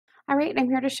All right, I'm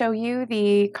here to show you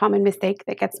the common mistake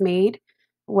that gets made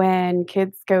when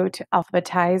kids go to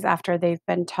alphabetize after they've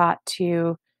been taught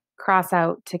to cross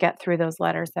out to get through those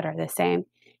letters that are the same.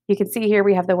 You can see here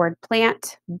we have the word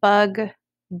plant, bug,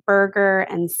 burger,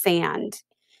 and sand.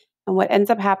 And what ends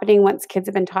up happening once kids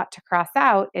have been taught to cross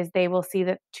out is they will see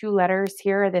that two letters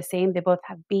here are the same. They both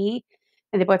have B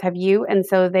and they both have U. And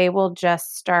so they will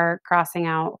just start crossing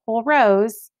out whole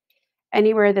rows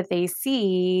anywhere that they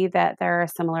see that there are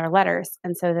similar letters.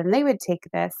 And so then they would take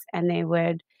this and they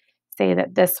would say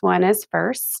that this one is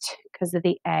first because of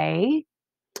the A,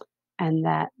 and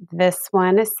that this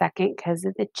one is second because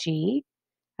of the G,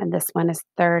 and this one is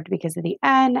third because of the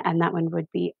N, and that one would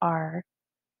be R,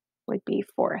 would be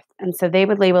fourth. And so they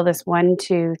would label this one,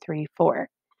 two, three, four.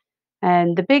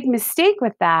 And the big mistake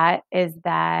with that is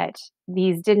that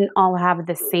these didn't all have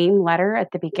the same letter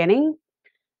at the beginning.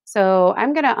 So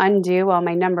I'm going to undo all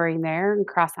my numbering there and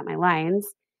cross out my lines.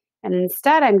 And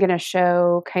instead, I'm going to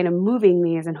show kind of moving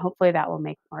these, and hopefully that will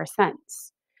make more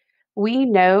sense. We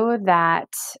know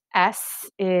that S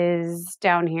is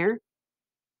down here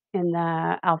in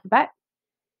the alphabet,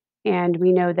 and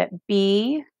we know that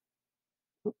B,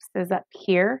 is up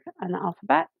here on the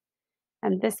alphabet,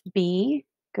 and this B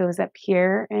goes up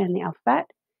here in the alphabet,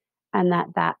 and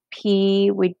that P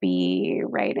would be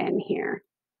right in here.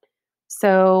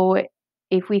 So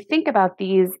if we think about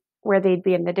these where they'd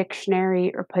be in the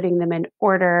dictionary or putting them in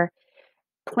order,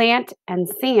 plant and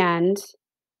sand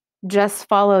just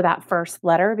follow that first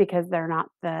letter because they're not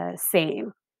the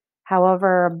same.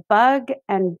 However, bug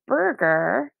and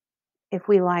burger, if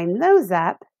we line those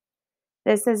up,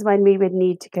 this is when we would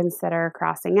need to consider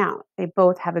crossing out. They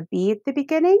both have a B at the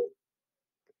beginning.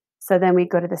 So then we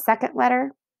go to the second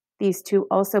letter. These two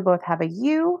also both have a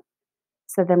U.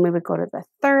 So then we would go to the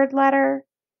third letter,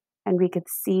 and we could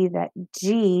see that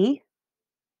G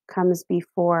comes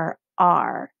before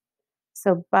R.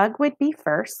 So bug would be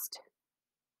first,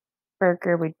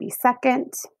 burger would be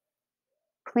second,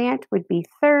 plant would be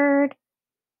third,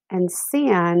 and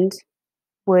sand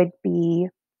would be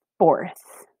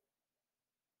fourth.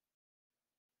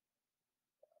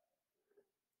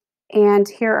 And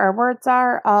here our words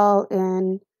are all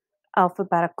in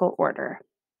alphabetical order.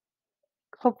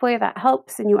 Hopefully that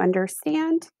helps and you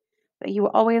understand that you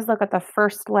always look at the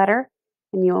first letter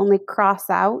and you only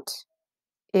cross out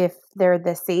if they're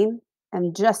the same.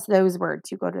 And just those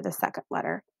words, you go to the second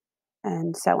letter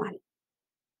and so on.